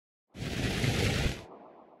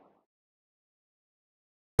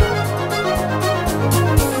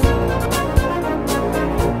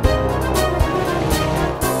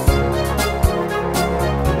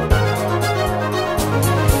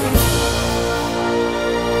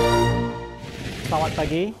Selamat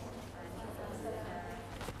pagi.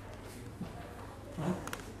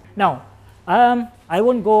 Now, I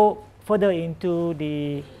won't go further into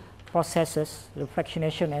the processes, the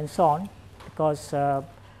fractionation and so on, because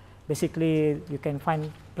basically you can find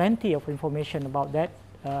plenty of information about that.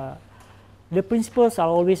 The principles are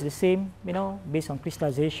always the same, you know, based on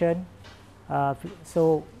crystallization. I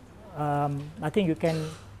think you can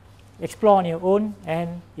explore on your own,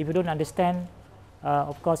 and if you don't understand,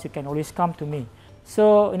 of course, you can always come to me.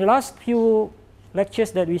 So in the last few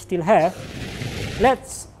lectures that we still have,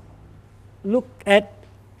 let's look at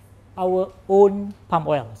our own palm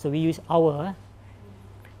oil. So we use our,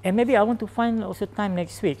 and maybe I want to find also time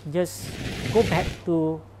next week, just go back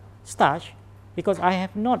to starch, because I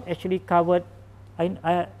have not actually covered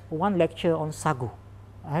one lecture on sagu.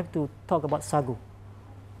 I have to talk about sagu.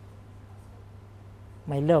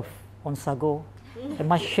 My love on sagu. I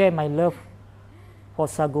must share my love for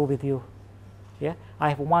sagu with you. Yeah, I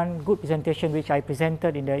have one good presentation which I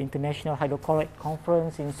presented in the International Hydrochloric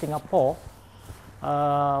Conference in Singapore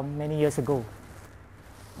many years ago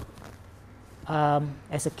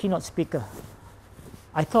as a keynote speaker.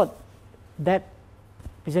 I thought that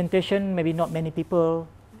presentation maybe not many people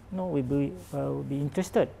will be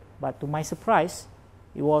interested, but to my surprise,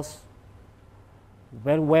 it was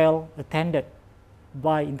very well attended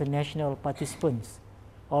by international participants.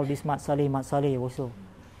 All these Mat Saleh also.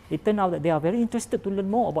 It turned out that they are very interested to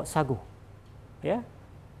learn more about sagu. Yeah.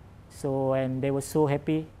 So, and they were so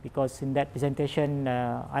happy because in that presentation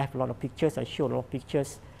I have a lot of pictures. I showed a lot of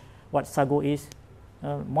pictures what sagu is.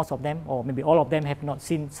 Most of them, or maybe all of them, have not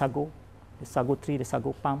seen sagu, the sagu tree, the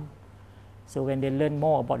sagu palm. So when they learn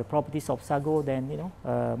more about the properties of sagu, then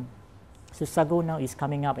so sagu now is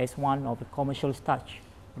coming up as one of the commercial starch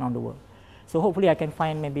around the world. So hopefully I can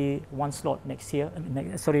find maybe one slot next year.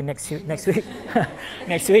 Next week,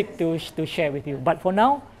 next week to share with you. But for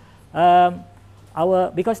now,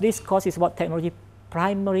 because this course is about technology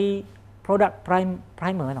primary product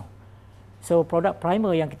primer. No? So product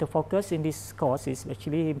primer yang kita focus in this course is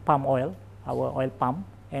actually palm oil, our oil palm,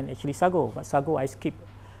 and actually sagu. But sagu I skip,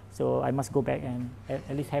 so I must go back and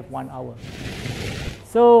at least have 1 hour.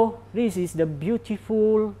 So this is the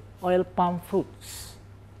beautiful oil palm fruits.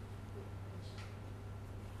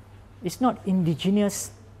 It's not indigenous.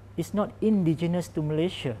 It's not indigenous to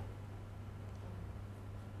Malaysia.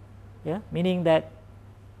 Yeah, meaning that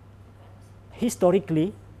historically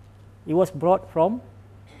it was brought from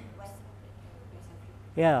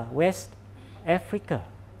West Africa,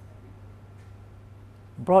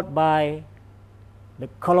 brought by the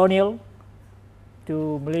colonial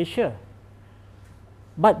to Malaysia.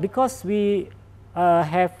 But because we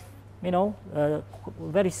have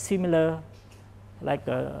very similar, like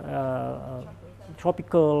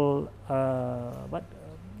tropical apa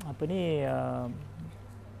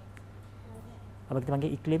kita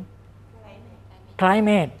panggil iklim,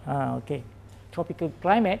 climate. Okay, tropical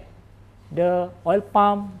climate, the oil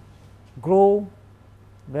palm grow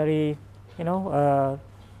very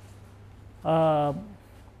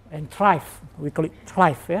and thrive. We call it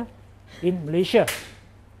thrive, yeah, in Malaysia.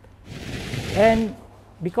 And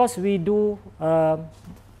because we do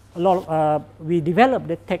we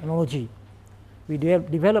develop the technology. We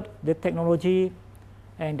develop the technology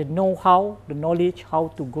and the know-how, the knowledge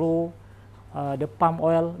how to grow the palm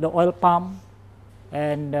oil, the oil palm,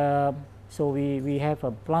 and so we have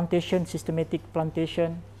a plantation, systematic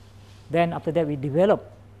plantation. Then after that, we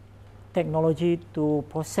develop technology to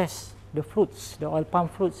process the fruits, the oil palm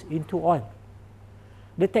fruits, into oil.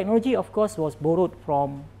 The technology, of course, was borrowed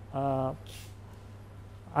from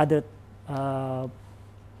other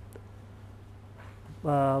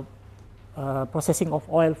processing of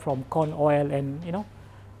oil from corn oil, and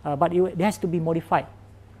but it has to be modified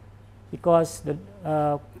because the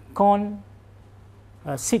corn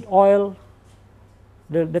seed oil,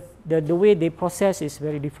 the way they process is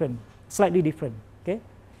very different, slightly different. Okay,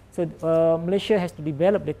 so Malaysia has to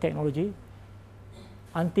develop the technology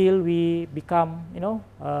until we become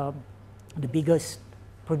the biggest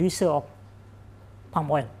producer of palm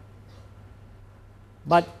oil.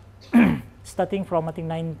 But starting from I think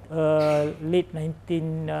late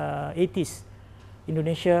 1980s,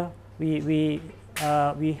 Indonesia, we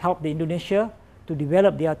helped the Indonesia to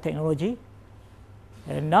develop their technology,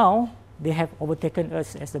 and now they have overtaken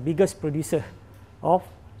us as the biggest producer of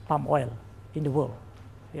palm oil in the world.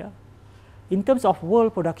 Yeah, in terms of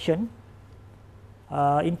world production,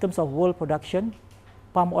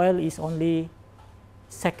 palm oil is only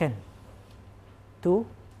second to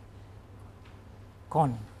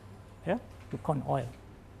corn. Yeah, to corn oil.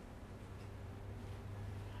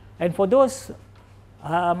 And for those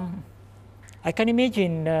I can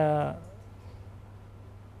imagine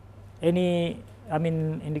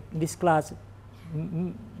in this class,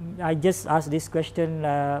 I just asked this question,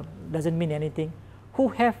 doesn't mean anything. Who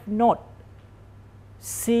have not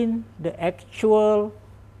seen the actual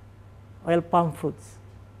oil palm fruits?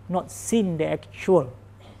 Not seen the actual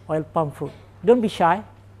oil palm fruit. Don't be shy.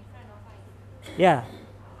 Yeah.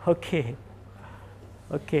 Okay.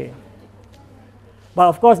 Okay. But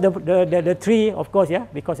of course, the tree, of course, yeah,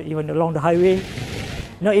 because even along the highway.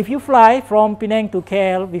 If you fly from Penang to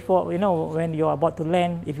KL before, when you're about to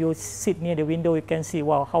land, if you sit near the window, you can see,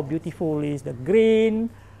 wow, how beautiful is the green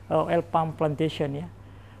oil palm plantation, yeah.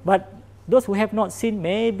 But those who have not seen,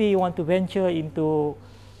 maybe want to venture into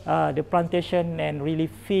the plantation and really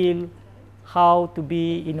feel how to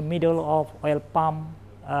be in the middle of oil palm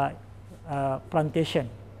plantation,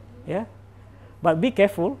 yeah. But be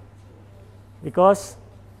careful, because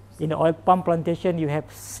in the oil palm plantation you have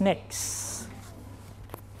snakes.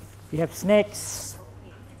 You have snakes.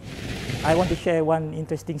 I want to share one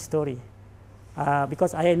interesting story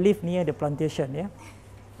because I live near the plantation. Yeah.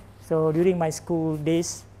 So during my school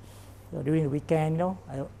days, during the weekend,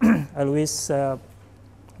 I always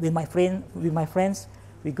with my friends,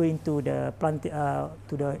 we go into the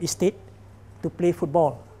to the estate to play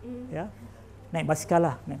football. Yeah. Naik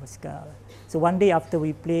basikal. So one day after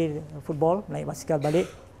we play football, naik basikal balik,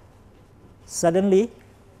 suddenly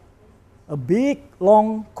a big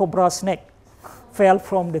long cobra snake fell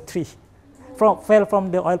from the tree, fell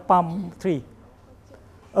from the oil palm tree,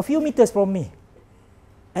 a few meters from me,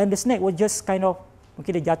 and the snake was just kind of,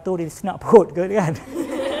 mungkin dia jatuh, dia senak perut ke kan,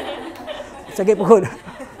 sakit perut.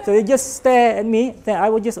 So they just stare at me. Then I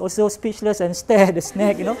was just also speechless and stare at the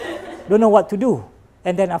snake, don't know what to do.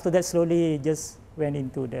 And then after that, slowly just went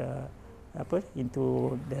into the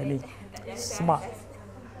smart.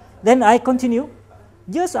 Then I continue.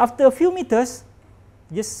 Just after a few meters,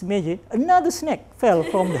 just imagine another snake fell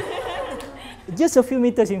from just a few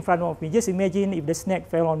meters in front of me. Just imagine if the snake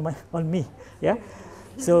fell on me. Yeah.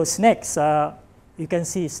 So snakes, you can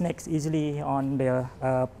see snakes easily on the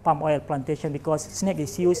palm oil plantation because snake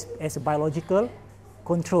is used as a biological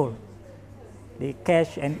control. They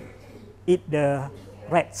catch and eat the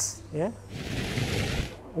rats. Yeah.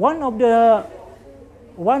 One of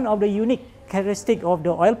the unique characteristic of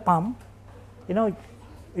the oil palm,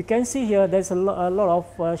 you can see here there's a lot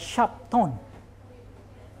of sharp thorn.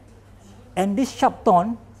 And this sharp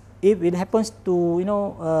thorn, if it happens to,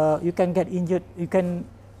 you can get injured, you can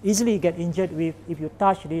easily get injured if you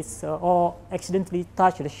touch this or accidentally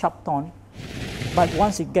touch the sharp thorn. But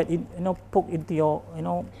once it get poke into your,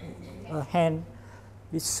 hand,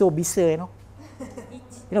 it's so bitter,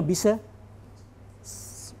 bitter?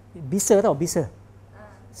 Bitter tau, bitter.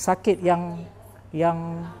 Sakit yang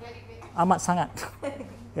amat sangat.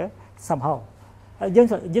 Yeah, somehow. I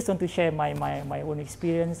just want to share my own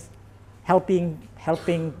experience, helping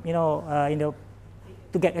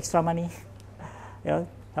to get extra money, yeah,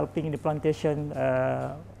 helping in the plantation,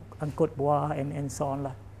 angkut buah and so on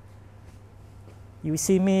lah. You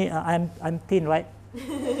see me, I'm thin, right?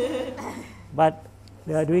 But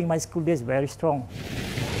during my school days, very strong.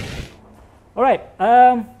 All right,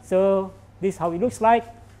 so this is how it looks like.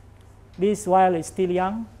 This while it's still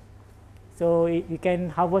young. So you can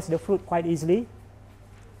harvest the fruit quite easily.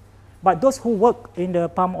 But those who work in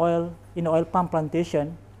the oil palm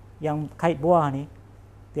plantation, yang kait buah ni,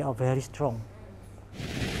 they are very strong.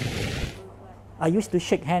 I used to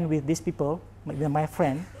shake hands with these people, my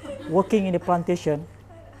friend, working in the plantation,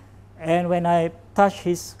 and when I touch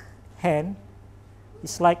his hand,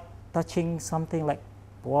 it's like touching something like,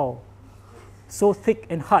 wow, so thick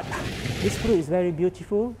and hard. This fruit is very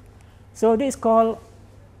beautiful. So this is called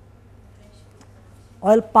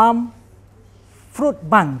oil palm fruit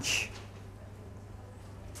bunch.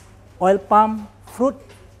 Oil palm fruit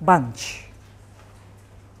bunch.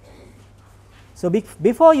 So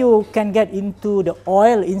before you can get into the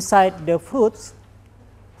oil inside the fruits,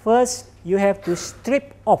 first you have to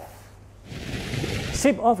strip off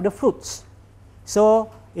the fruits. So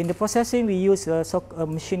in the processing, we use a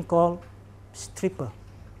machine called stripper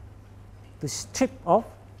to strip off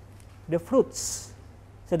the fruits,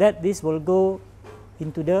 so that this will go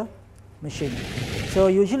into the machine. So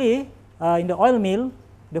usually in the oil mill,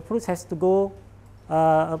 the fruits has to go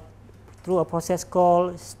through a process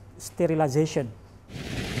called sterilization.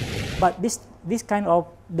 But this kind of,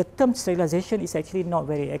 the term sterilization is actually not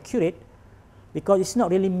very accurate because it's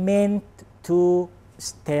not really meant to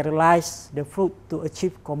sterilize the fruit to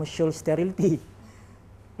achieve commercial sterility,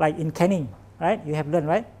 like in canning, right? You have learned,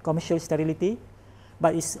 right? Commercial sterility,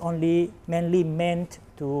 but it's only mainly meant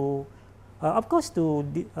to, of course, to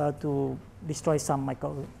destroy some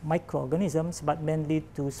microorganisms, but mainly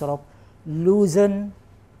to sort of loosen,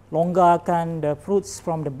 longgarkan the fruits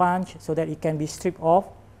from the bunch so that it can be stripped off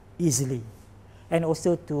easily, and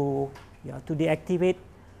also to deactivate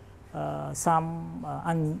some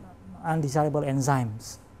undesirable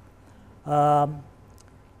enzymes.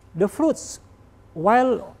 The fruits,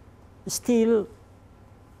 while still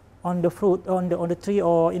on the fruit on the tree,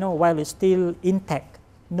 or while it's still intact,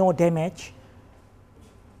 no damage,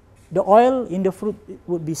 the oil in the fruit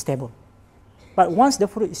would be stable. But once the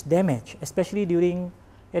fruit is damaged, especially during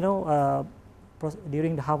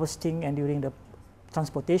during the harvesting and during the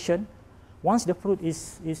transportation, once the fruit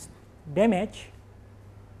is damaged,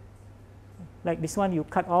 like this one, you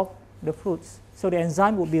cut off the fruits, so the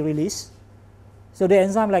enzyme would be released. So the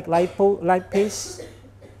enzyme like lipase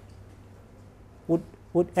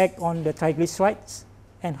would act on the triglycerides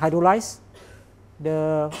and hydrolyze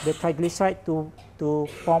the triglyceride to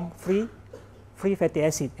form free fatty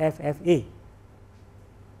acid, FFA.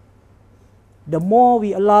 The more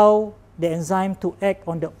we allow the enzyme to act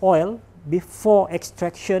on the oil before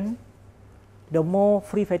extraction, the more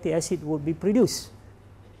free fatty acid will be produced.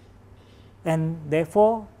 And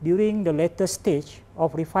therefore, during the later stage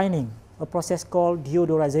of refining, a process called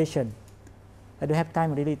deodorization. I don't have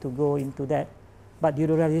time really to go into that, but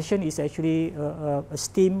deodorization is actually a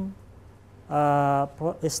steam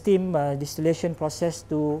distillation process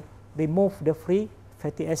to remove the free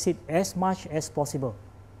fatty acid as much as possible.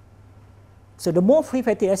 So the more free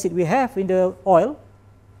fatty acid we have in the oil,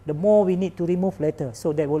 the more we need to remove later,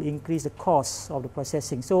 so that will increase the cost of the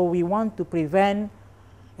processing. So we want to prevent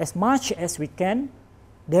as much as we can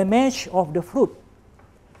damage of the fruit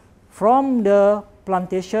from the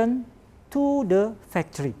plantation to the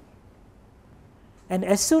factory. And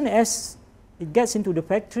as soon as it gets into the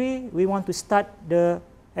factory, we want to start the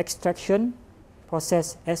extraction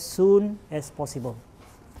process as soon as possible.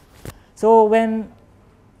 So when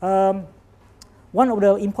one of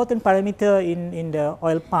the important parameters in the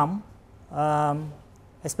oil palm,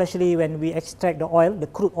 especially when we extract the oil, the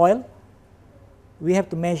crude oil, we have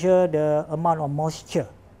to measure the amount of moisture,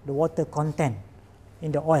 the water content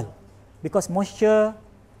in the oil. Because moisture,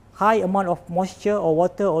 high amount of moisture or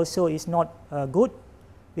water also is not good,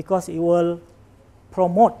 because it will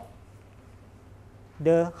promote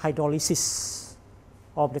the hydrolysis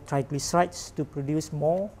of the triglycerides to produce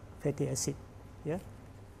more fatty acid. Yeah.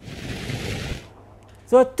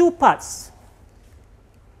 So two parts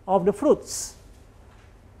of the fruits.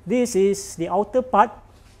 This is the outer part,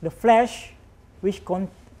 the flesh, which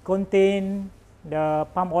contain the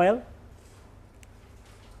palm oil,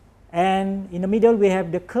 and in the middle we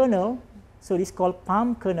have the kernel. So this is called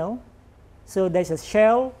palm kernel. So there's a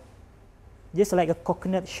shell, just like a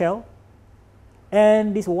coconut shell,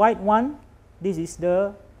 and this white one, this is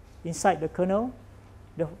the inside the kernel.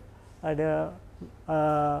 So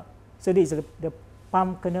this is the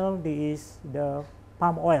palm kernel. This is the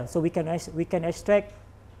palm oil. So we can extract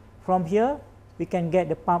from here. We can get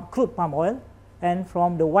the crude palm oil, and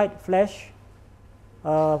from the white flesh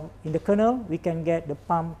in the kernel, we can get the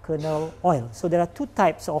palm kernel oil. So there are two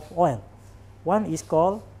types of oil. One is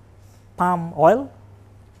called palm oil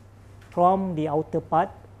from the outer part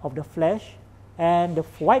of the flesh, and the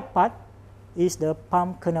white part is the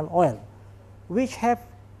palm kernel oil, which have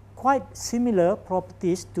quite similar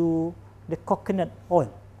properties to the coconut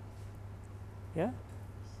oil. Yeah.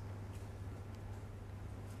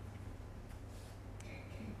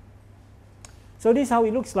 So this is how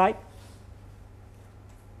it looks like.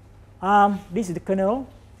 This is the kernel.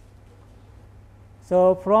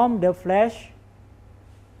 So from the flesh,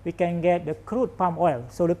 we can get the crude palm oil.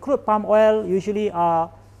 So the crude palm oil usually are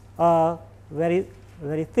very,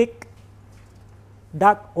 very thick,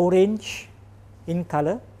 dark orange in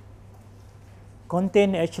color,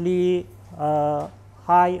 contain actually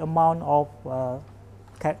high amount of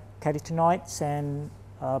carotenoids and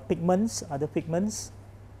pigments, other pigments,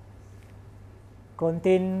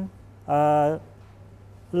 contain a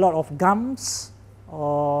lot of gums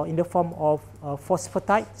in the form of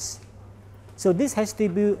phosphatides. So this has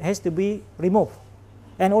to be removed,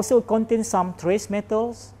 and also contains some trace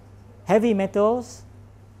metals, heavy metals,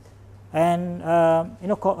 and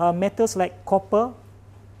metals like copper,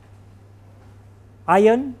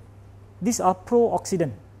 iron. These are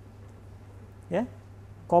pro-oxidant. Yeah,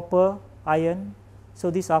 copper, iron.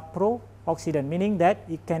 So these are pro-oxidant, meaning that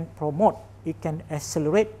it can promote, it can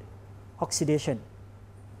accelerate oxidation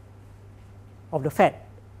of the fat.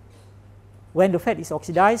 When the fat is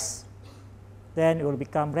oxidized, then it will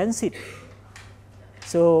become rancid.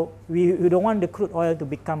 So we don't want the crude oil to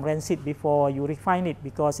become rancid before you refine it,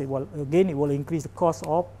 because it will increase the cost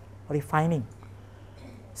of refining.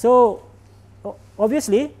 So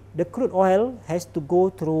obviously the crude oil has to go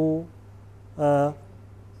through, the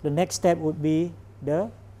next step would be the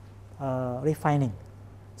refining.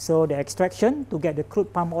 So the extraction to get the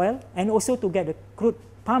crude palm oil and also to get the crude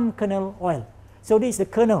palm kernel oil. So this is the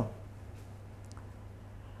kernel.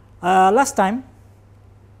 Last time,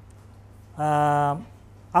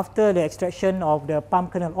 after the extraction of the palm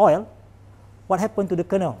kernel oil, what happened to the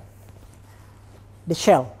kernel? The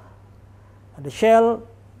shell. The shell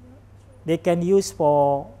they can use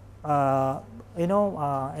for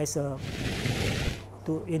as a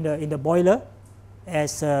in the boiler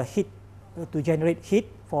as a heat to generate heat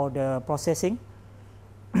for the processing.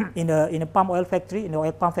 in a palm oil factory, in the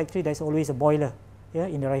oil palm factory, there's always a boiler. Yeah,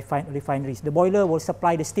 in the refineries, the boiler will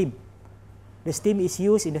supply the steam. The steam is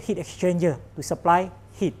used in the heat exchanger to supply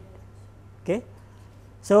heat. Okay,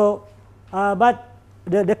 so but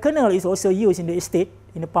the kernel is also used in the estate,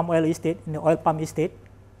 in the palm oil estate, in the oil palm estate.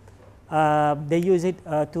 They use it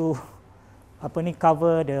to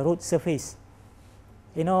cover the road surface.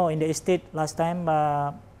 In the estate last time,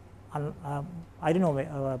 I don't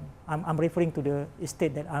know. I'm referring to the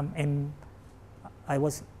estate that I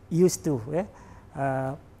was used to. Yeah?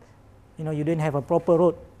 You didn't have a proper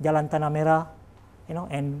road, Jalan Tanah Merah,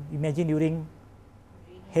 and imagine during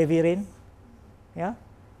heavy rain, yeah,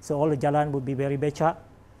 so all the jalan would be very becak.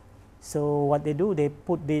 So what they do, they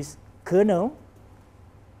put this kernel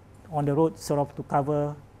on the road sort of to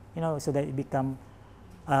cover, so that it become,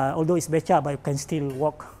 although it's becak, but you can still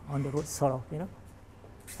walk on the road sort of,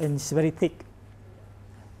 and it's very thick.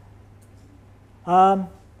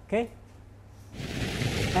 Okay.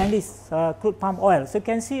 And this crude palm oil. So you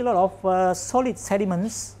can see a lot of solid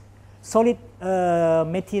sediments, solid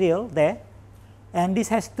material there, and this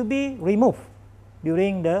has to be removed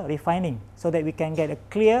during the refining so that we can get a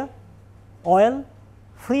clear oil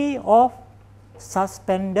free of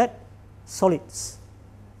suspended solids.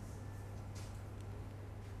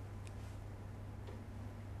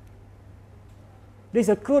 This is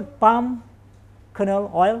a crude palm kernel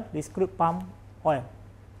oil, this crude palm oil.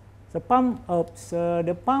 The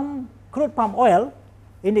crude palm oil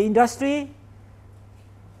in the industry,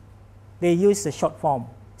 they use the short form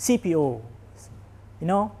CPO.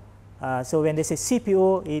 So when they say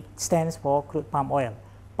CPO, it stands for crude palm oil.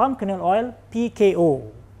 Palm kernel oil, PKO,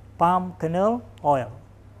 palm kernel oil.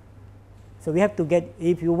 So we have to get,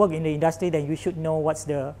 if you work in the industry, then you should know what's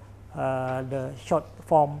the short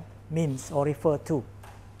form means or refer to.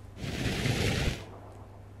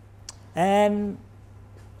 And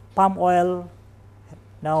palm oil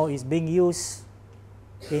now is being used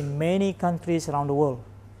in many countries around the world.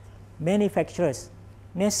 Manufacturers,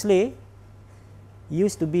 Nestle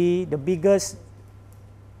used to be the biggest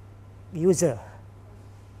user.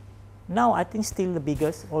 Now I think still the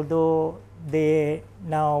biggest, although they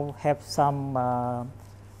now have some,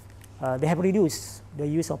 they have reduced the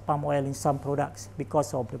use of palm oil in some products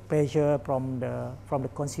because of the pressure from the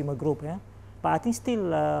consumer group. Yeah? But I think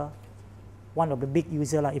still one of the big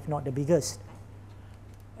users, if not the biggest.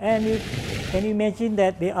 And can you imagine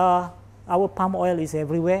that our palm oil is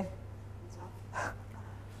everywhere?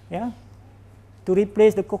 Yeah, to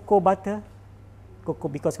replace the cocoa butter,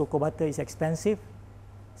 because cocoa butter is expensive,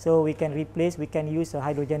 so we can use a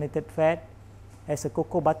hydrogenated fat as a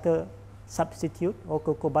cocoa butter substitute or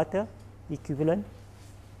cocoa butter equivalent.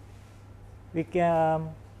 We can,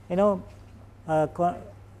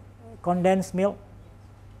 condensed milk.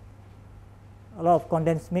 A lot of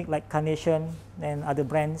condensed milk like Carnation and other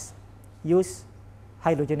brands use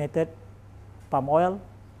hydrogenated palm oil.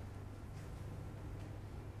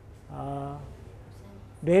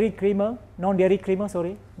 Dairy creamer, non-dairy creamer,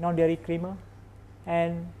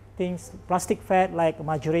 and things, plastic fat like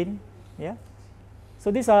margarine. Yeah.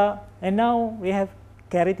 So these are, and now we have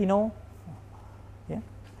carotene. Yeah.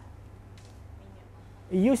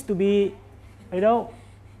 It used to be,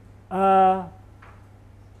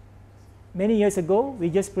 many years ago, we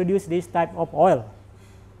just produced this type of oil,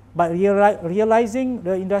 but realizing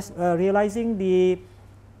that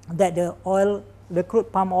the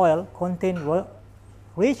crude palm oil contained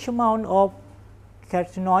rich amount of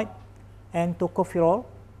carotenoid and tocopherol,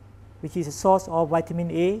 which is a source of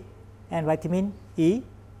vitamin A and vitamin E.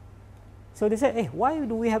 So they said, hey, why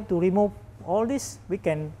do we have to remove all this? We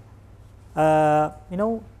can,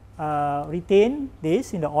 retain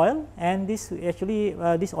this in the oil, and this actually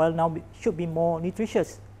this oil now should be more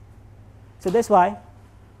nutritious. So that's why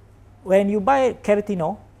when you buy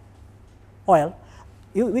carotene oil,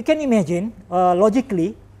 we can imagine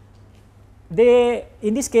logically,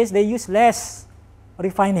 in this case they use less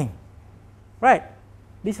refining, right?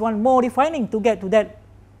 This one more refining to get to that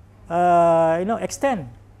extent.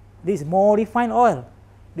 This more refined oil,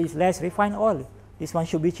 this less refined oil. This one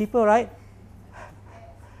should be cheaper, right?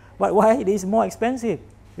 But why it is more expensive?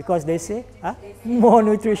 Because they say more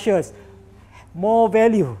nutritious, more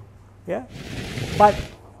value. Yeah. But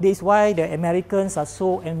this is why the Americans are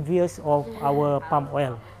so envious of our palm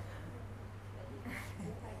oil.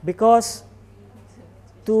 Because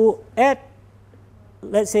to add,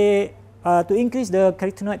 let's say, to increase the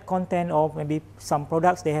carotenoid content of maybe some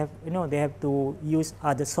products, they have, they have to use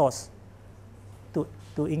other source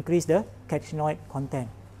to increase the carotenoid content.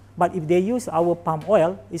 But if they use our palm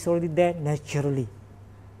oil, it's already there naturally.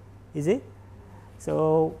 Is it?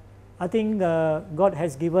 So I think God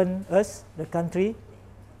has given us, the country,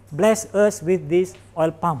 blessed us with this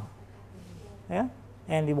oil palm. Yeah?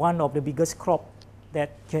 And one of the biggest crop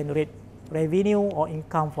that generate revenue or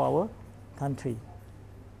income for our country.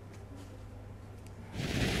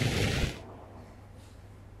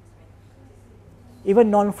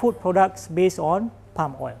 Even non-food products based on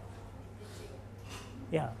palm oil.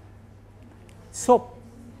 Yeah. Soap.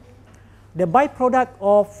 The byproduct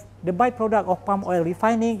of palm oil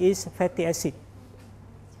refining is fatty acid.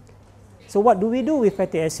 So what do we do with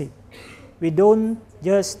fatty acid? We don't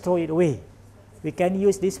just throw it away. We can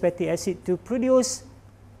use this fatty acid to produce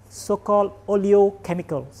so-called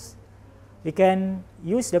oleochemicals. We can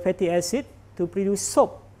use the fatty acid to produce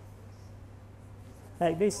soap,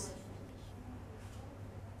 like this.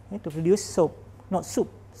 To produce soap, not soup,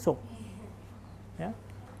 soap. Yeah.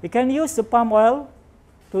 We can use the palm oil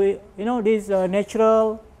to, this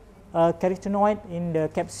natural carotenoid in the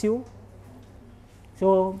capsule.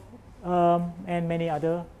 So, and many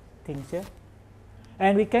other things. Yeah.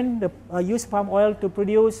 And we can use palm oil to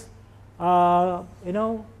produce,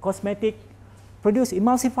 cosmetic, produce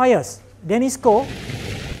emulsifiers. Danisco,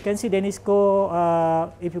 you can see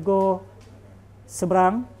Danisco, if you go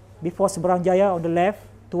Seberang, before Seberang Jaya on the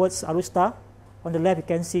left, towards Alusta, on the left you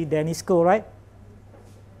can see Danisco, right?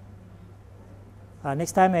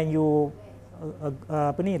 Next time when you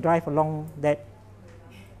drive along that,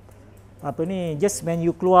 just when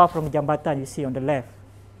you keluar from Jambatan, you see on the left,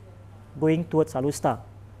 going towards Alusta,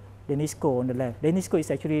 Danisco on the left. Danisco is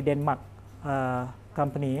actually a Denmark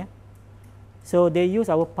company. Yeah? So they use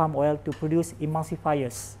our palm oil to produce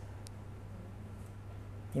emulsifiers.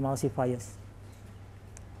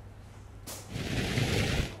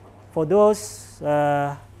 For those,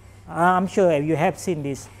 I'm sure you have seen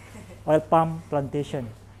this oil palm plantation,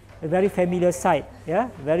 a very familiar sight, yeah,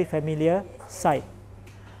 very familiar sight.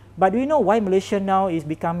 But do you know why Malaysia now is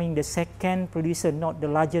becoming the second producer, not the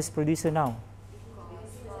largest producer now?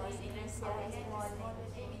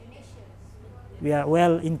 We are,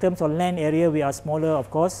 well, in terms of land area, we are smaller, of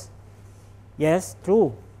course. Yes,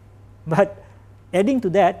 true. But adding to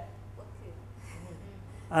that,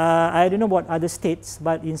 I don't know about other states,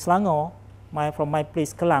 but in Selangor, from my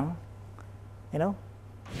place, Kelang, I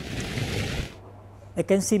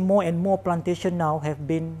can see more and more plantation now have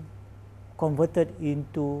been converted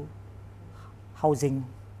into housing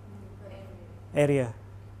area,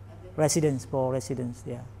 residence,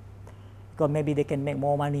 yeah. Because maybe they can make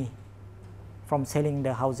more money from selling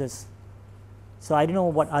the houses. So I don't know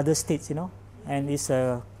what other states, and it's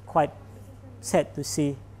quite sad to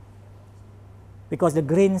see, because the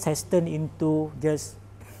greens has turned into just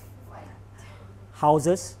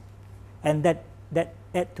houses, and that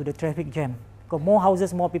add to the traffic jam. Because more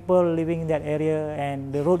houses, more people living in that area,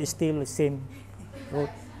 and the road is still the same road.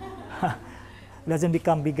 Doesn't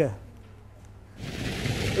become bigger.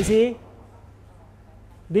 You see,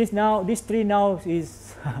 this tree now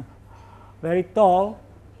is very tall,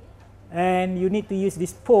 and you need to use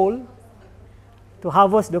this pole to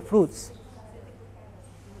harvest the fruits.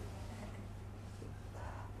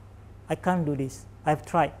 I can't do this. I've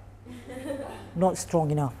tried. Not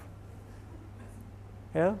strong enough.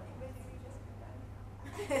 Yeah?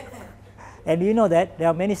 And you know that there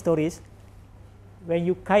are many stories. When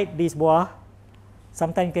you kite this buah,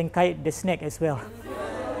 sometimes you can kite the snake as well.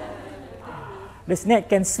 The snake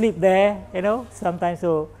can sleep there, sometimes.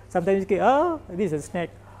 So sometimes you can, oh, this is a snake.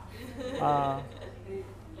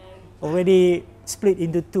 Already split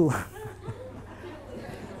into two.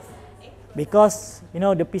 Because,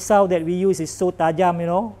 the pisau that we use is so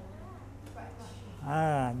tajam,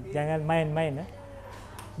 jangan main-main.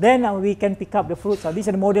 Then we can pick up the fruits. This is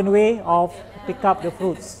a modern way of pick up the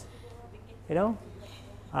fruits.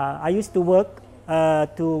 I used to work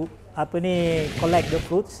to collect the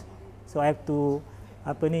fruits. So I have to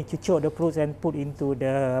cucuk the fruits and put into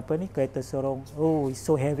the kereta sorong. Oh, it's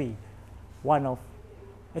so heavy.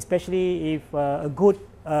 Especially if a good,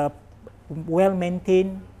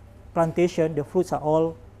 well-maintained plantation, the fruits are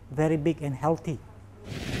all very big and healthy.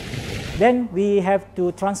 Then we have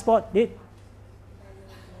to transport it.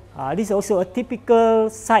 This is also a typical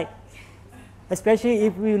site, especially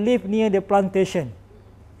if we live near the plantation.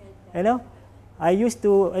 You know, I used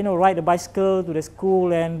to ride a bicycle to the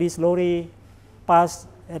school, and this lorry passed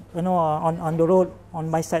on the road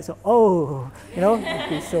on my side. So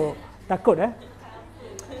so takut.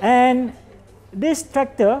 And this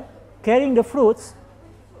tractor carrying the fruits,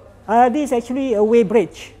 this is actually a weigh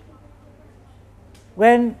bridge.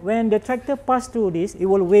 When the tractor passes through this, it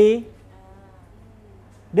will weigh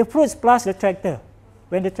the fruits plus the tractor.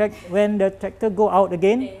 When the tractor go out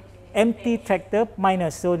again, empty tractor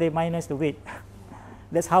minus, so they minus the weight.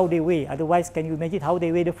 That's how they weigh. Otherwise, can you imagine how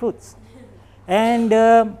they weigh the fruits? And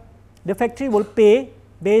the factory will pay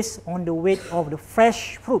based on the weight of the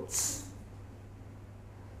fresh fruits.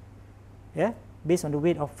 Yeah, based on the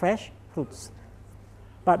weight of fresh fruits.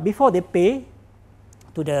 But before they pay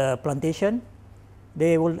to the plantation,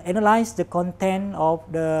 they will analyze the content of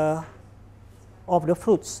the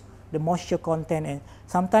fruits, the moisture content, and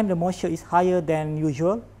sometimes the moisture is higher than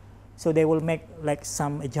usual, so they will make like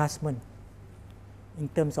some adjustment in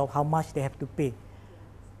terms of how much they have to pay,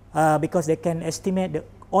 because they can estimate the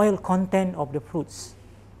oil content of the fruits.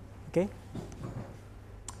 Okay.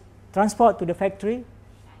 Transport to the factory.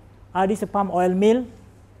 This is a palm oil mill.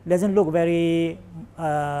 Doesn't look very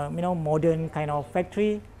modern kind of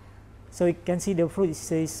factory. So you can see the fruit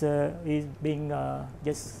is being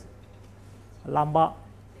just lambak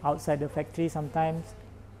outside the factory sometimes.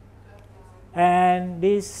 And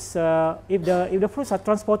this, if the fruits are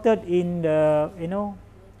transported in the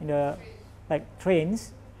like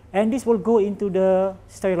trains, and this will go into the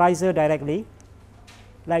sterilizer directly,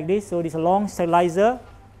 like this. So this is a long sterilizer.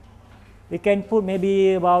 We can put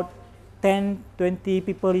maybe about 10-20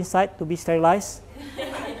 people inside to be sterilized.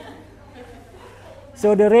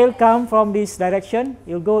 So the rail come from this direction,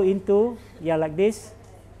 you'll go into, like this,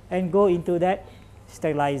 and go into that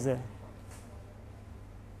sterilizer.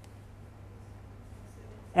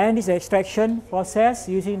 And this extraction process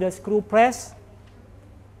using the screw press.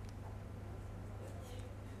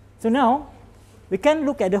 So now, we can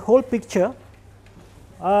look at the whole picture.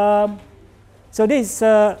 So this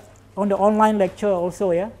is on the online lecture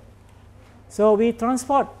also, yeah. So we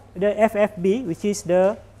transport the FFB, which is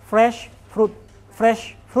the fresh fruit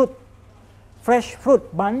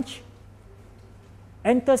bunch,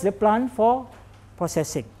 enters the plant for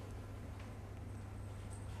processing.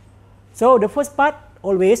 So the first part,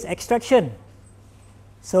 always extraction.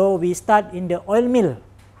 So we start in the oil mill,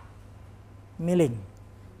 milling.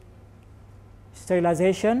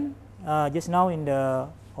 Sterilization, just now in the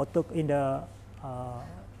autoclave,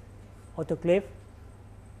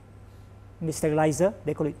 in the sterilizer,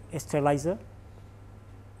 they call it a sterilizer.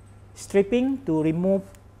 Stripping to remove,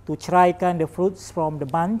 to ceraikan the fruits from the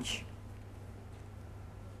bunch.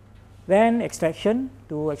 Then extraction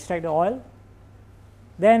to extract the oil.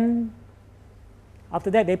 Then after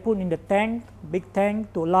that they put in the tank, big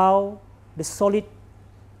tank, to allow the solid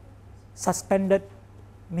suspended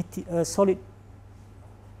material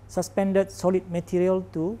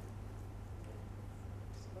to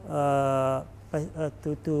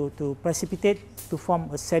precipitate, to form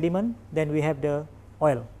a sediment. Then we have the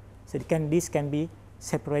oil. So this can be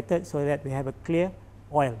separated so that we have a clear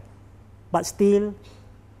oil. But still,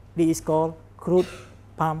 this is called crude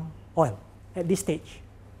palm oil at this stage.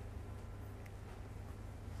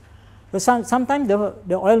 So sometimes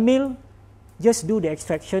the oil mill just do the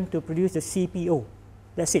extraction to produce the CPO.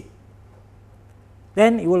 That's it.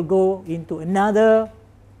 Then it will go into another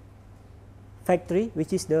factory,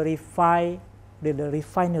 which is the refinery,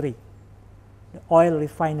 the oil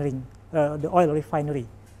refinery,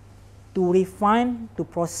 to refine, to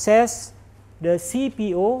process the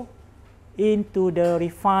CPO into the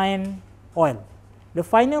refined oil. The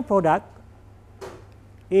final product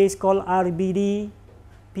is called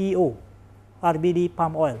RBD-PO, RBD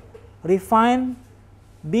palm oil. Refined,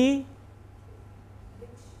 B,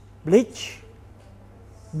 bleach,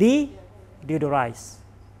 D, deodorized,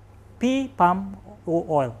 P, palm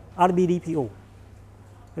oil, RBD-PO.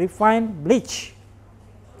 Refined bleach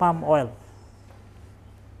palm oil.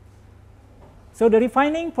 So the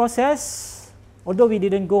refining process, although we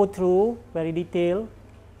didn't go through very detailed,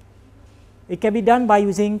 it can be done by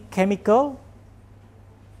using chemical,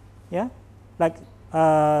 like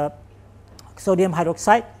sodium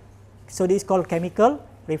hydroxide. So this is called chemical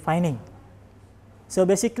refining. So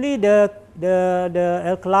basically the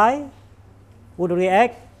alkali would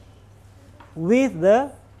react with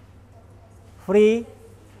the free,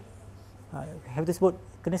 have to sebut,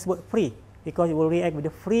 kena sebut free, because it will react with the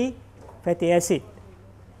free fatty acid.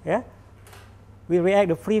 Yeah, we react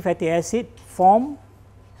the free fatty acid, form,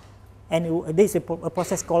 and this is a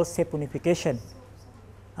process called saponification.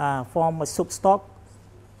 Form a soup stock,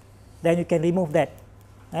 then you can remove that.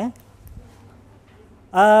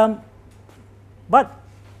 But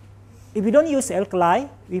if we don't use alkali,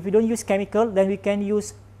 if we don't use chemical, then we can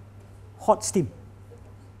use hot steam.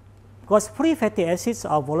 Because free fatty acids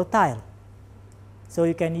are volatile. So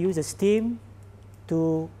you can use a steam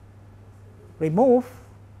to remove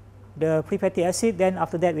the free fatty acid, then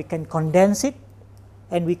after that we can condense it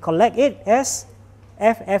and we collect it as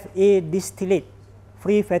FFA distillate,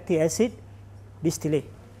 free fatty acid distillate.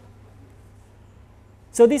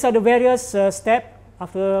 So these are the various steps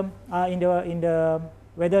after in the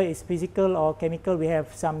whether it's physical or chemical. We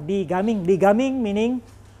have some degumming. Degumming meaning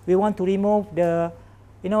we want to remove the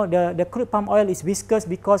the crude palm oil is viscous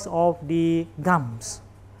because of the gums,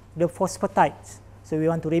 the phosphatides. So we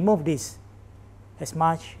want to remove this as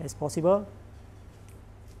much as possible.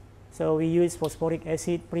 So we use phosphoric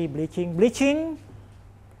acid pre-bleaching. Bleaching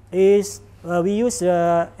is we use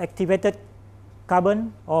activated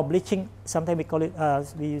carbon or bleaching. Sometimes we call it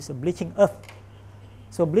we use a bleaching earth.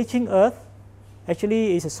 So bleaching earth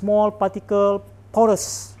actually is a small particle,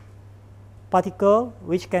 porous particle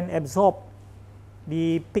which can absorb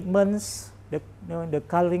the pigments, the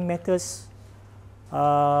coloring matters,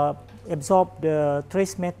 absorb the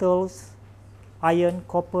trace metals, iron,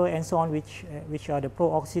 copper, and so on, which are the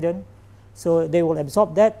pro-oxidant. So they will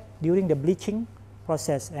absorb that during the bleaching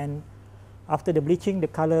process, and after the bleaching, the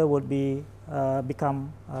color would be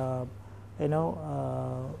become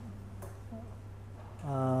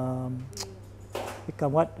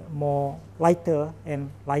become more lighter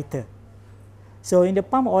and lighter. So in the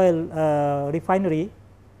palm oil refinery,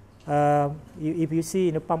 if you see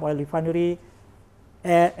in the palm oil refinery,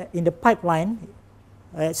 in the pipeline,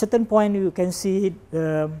 at certain point you can see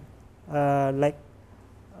like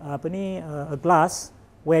a glass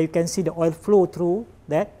where you can see the oil flow through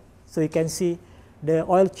that. So you can see the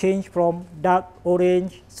oil change from dark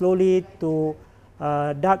orange slowly to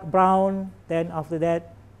dark brown, then after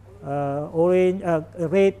that orange,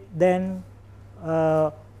 red, then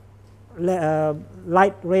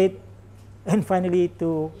light red, and finally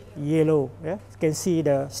to yellow. Yeah? You can see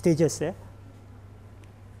the stages there.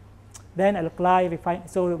 Then alkali refine.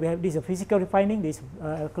 So we have this is physical refining, this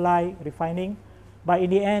alkali refining. But in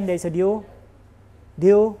the end, there is a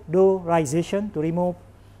deodorization to remove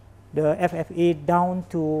the FFA down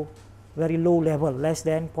to very low level, less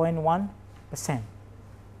than 0.1%.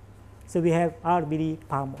 So we have RBD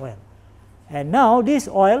palm oil. And now this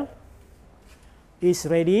oil is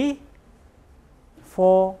ready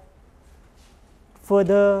for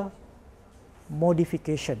further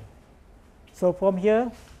modification. So from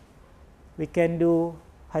here, we can do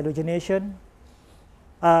hydrogenation,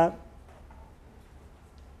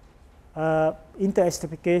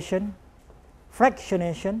 interesterification,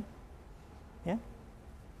 fractionation. Yeah?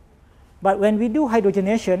 But when we do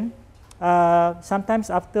hydrogenation, sometimes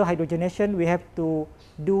after hydrogenation, we have to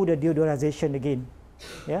do the deodorization again.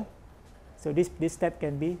 Yeah? So this step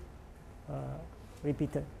can be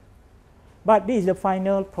repeated. But this is the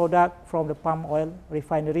final product from the palm oil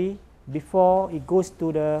refinery before it goes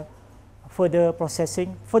to the further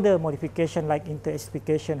processing, further modification like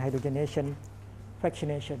interesterification, hydrogenation,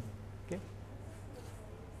 fractionation. Okay.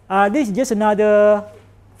 This is just another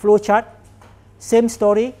flow chart, same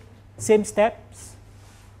story, same steps,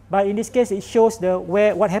 but in this case it shows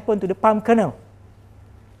what happened to the palm kernel.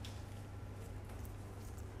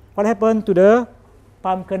 What happened to the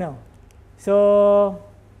palm kernel? So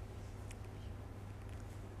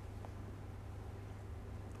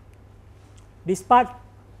this part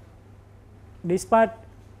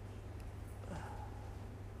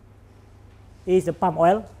is the palm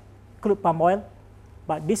oil, crude palm oil,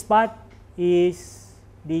 but this part is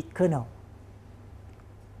the kernel.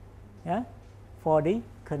 Yeah, for the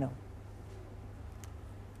kernel.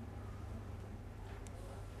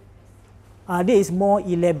 This is more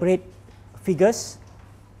elaborate figures.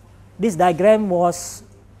 This diagram was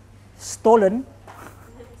stolen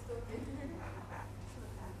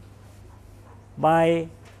by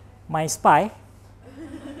my spy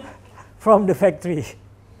from the factory.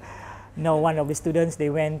 One of the students, they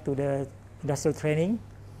went to the industrial training,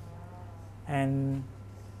 and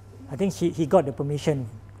I think he got the permission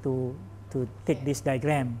to take this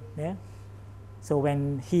diagram. Yeah? So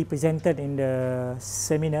when he presented in the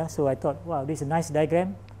seminar, so I thought, wow, this is a nice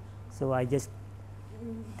diagram. So I just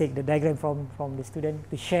take the diagram from the student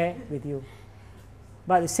to share with you.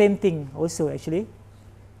 But the same thing also actually.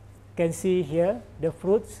 You can see here the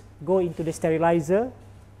fruits go into the sterilizer,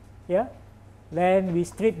 yeah, Then we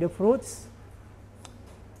strip the fruits.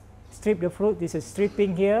 Strip the fruit. This is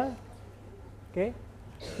stripping here. Okay.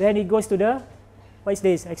 Then it goes to the, what is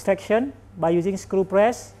this? Extraction by using screw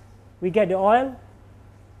press. We get the oil.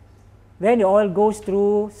 Then the oil goes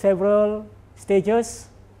through several stages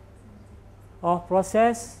of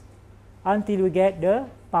process until we get the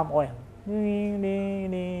palm oil.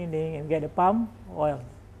 And get the palm oil.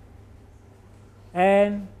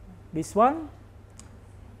 And this one,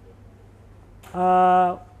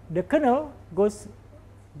 the kernel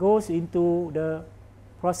goes into the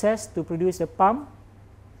process to produce the palm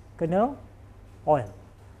kernel oil.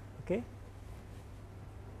 Okay,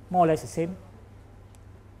 more or less the same.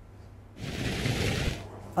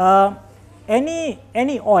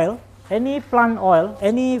 Any oil, any plant oil,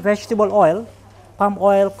 any vegetable oil, palm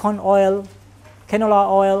oil, corn oil, canola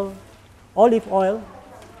oil, olive oil,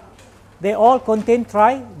 they all contain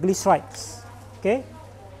triglycerides. Okay.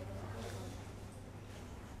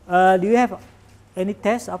 Do you have any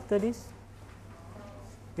tests after this?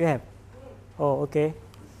 You have? Oh, okay.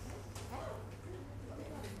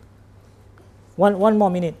 One more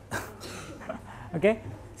minute. Okay.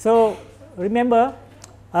 So remember,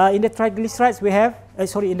 in the triglycerides we have,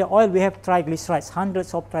 in the oil we have triglycerides,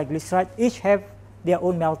 hundreds of triglycerides, each have their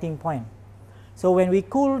own melting point. So when we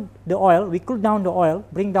cool the oil, we cool down the oil,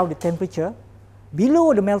 bring down the temperature,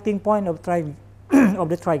 below the melting point of of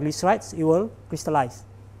the triglycerides, it will crystallize.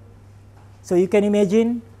 So you can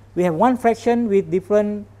imagine we have one fraction with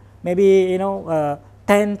different, maybe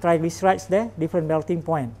 10 triglycerides there, different melting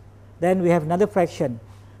point. Then we have another fraction.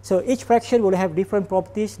 So each fraction will have different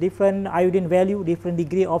properties, different iodine value, different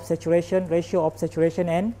degree of saturation, ratio of saturation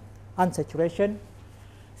and unsaturation.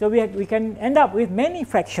 So we can end up with many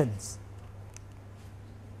fractions.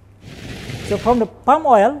 So from the palm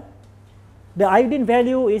oil, the iodine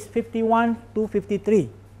value is 51 to 53.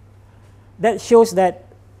 That shows that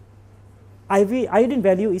iodine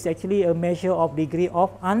value is actually a measure of degree of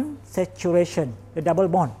unsaturation, the double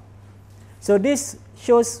bond. So this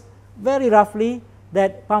shows very roughly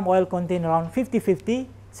that palm oil contains around 50-50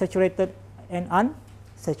 saturated and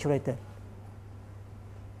unsaturated.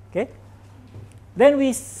 Okay. Then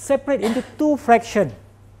we separate into two fractions,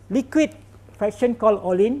 liquid fraction called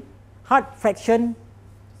olein,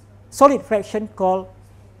 solid fraction called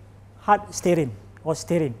hard stearine or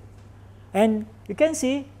stearine. And you can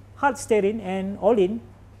see hard stearine and olein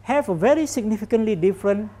have a very significantly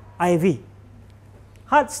different IV.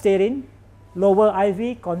 Hard stearine lower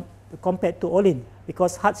IV compared to olein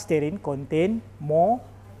because hard stearine contain more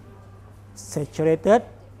saturated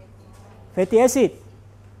fatty acid.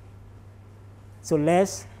 So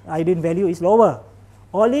less iodine value is lower.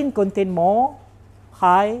 Olein contain more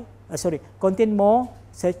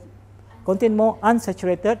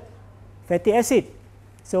unsaturated fatty acid.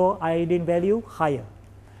 So iodine value higher.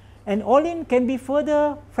 And olein can be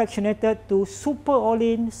further fractionated to super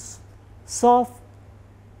olein, soft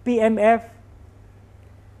PMF.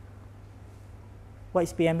 What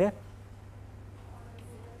is PMF?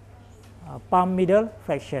 Palm middle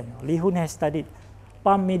fraction. Li Hun has studied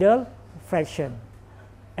palm middle fraction.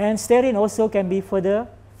 And stearine also can be further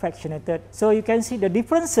fractionated. So you can see the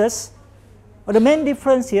differences, or the main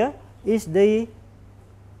difference here is the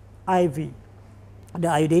IV, the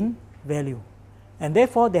iodine value. And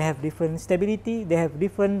therefore they have different stability, they have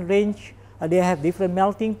different range, they have different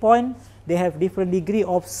melting point, they have different degree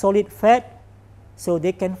of solid fat. So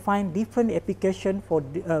they can find different application for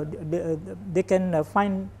they can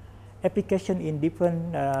find application in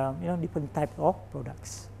different different type of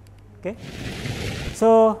products. Okay,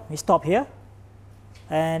 so we stop here,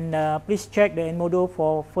 and please check the Enmodo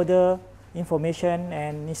for further information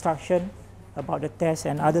and instruction about the test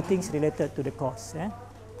and other things related to the course.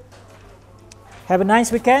 Have a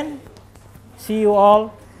nice weekend. See you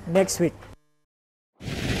all next week.